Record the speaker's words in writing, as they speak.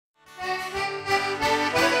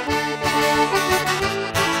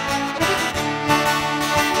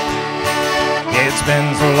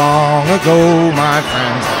been so long ago, my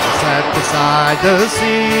friends, I sat beside the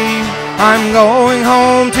sea. I'm going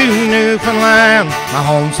home to Newfoundland, my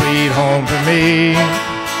home sweet home for me.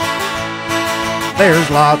 There's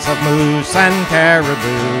lots of moose and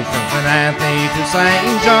caribou from St. Anthony to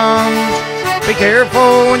St. John's. Be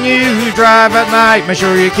careful when you drive at night, make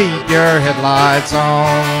sure you keep your headlights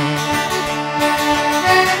on.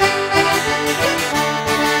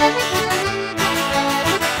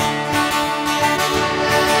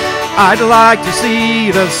 I'd like to see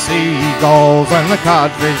the seagulls and the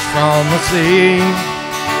codfish from the sea.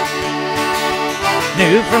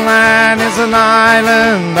 Newfoundland is an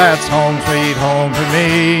island that's home sweet home for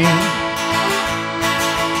me.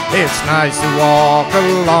 It's nice to walk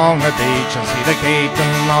along the beach and see the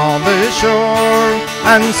captain on the shore,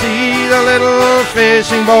 and see the little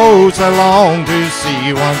fishing boats I long to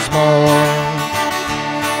see once more.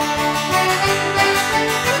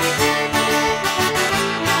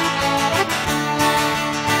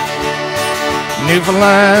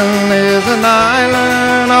 Newfoundland is an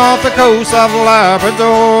island off the coast of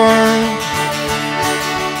Labrador.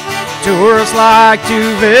 Tourists like to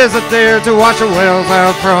visit there to watch the whales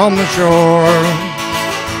out from the shore.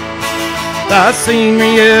 The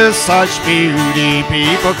scenery is such beauty,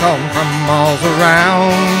 people come from miles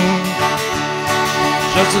around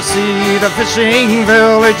just to see the fishing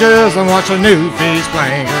villages and watch the new fish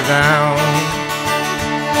anchor down.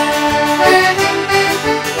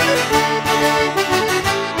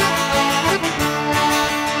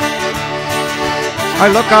 I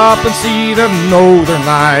look up and see the northern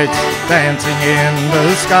lights dancing in the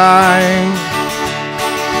sky.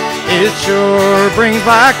 It sure brings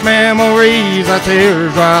back memories, a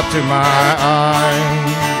teardrop to my eye.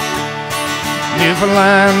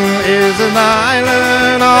 Newfoundland is an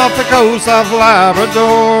island off the coast of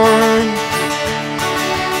Labrador.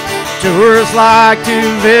 Tourists like to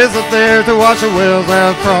visit there to watch the whales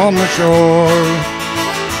out from the shore.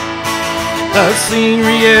 The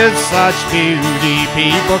scenery is such beauty,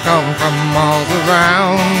 people come from miles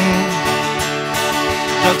around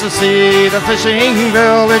just to see the fishing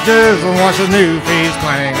villages and watch the new fish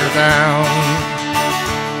anchor down.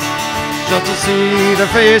 Just to see the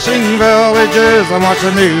fishing villages and watch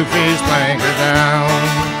the new fish anchor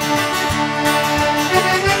down.